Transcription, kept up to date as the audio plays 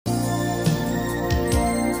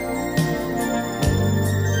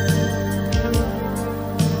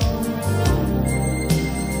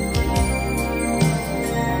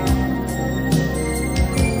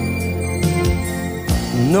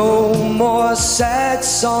sad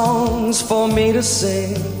songs for me to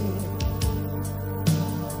sing.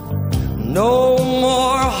 No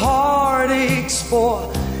more heartaches for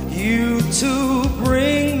you to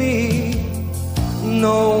bring me.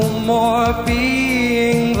 No more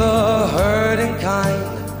being the hurting kind.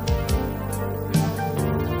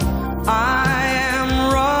 I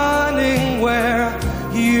am running where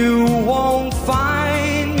you won't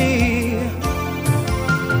find me.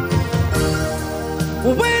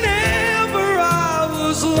 Whenever I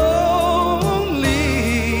was lonely,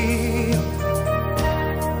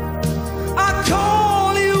 I'd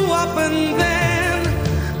call you up and then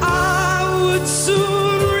I would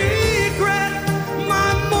soon regret my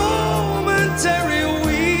momentary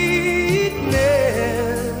weakness.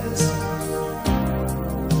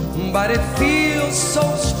 But it feels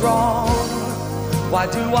so strong. Why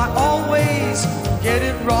do I always get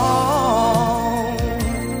it wrong?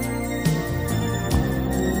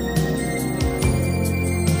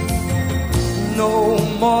 No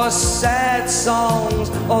more sad songs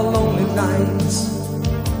or lonely nights.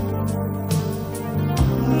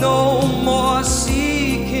 No more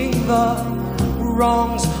seeking the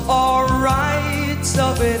wrongs or rights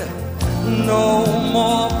of it. No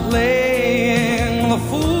more playing the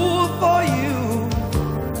fool for you.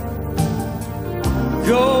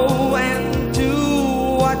 Go and do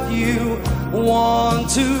what you want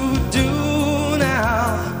to do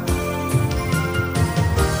now.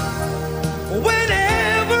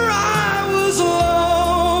 Whenever I was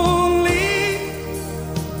lonely,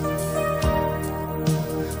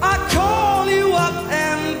 I'd call you up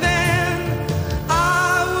and then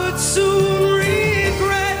I would soon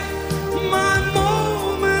regret my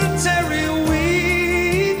momentary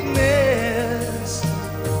weakness.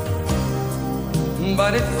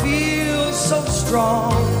 But it feels so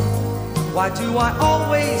strong. Why do I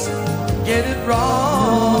always get it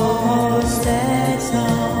wrong?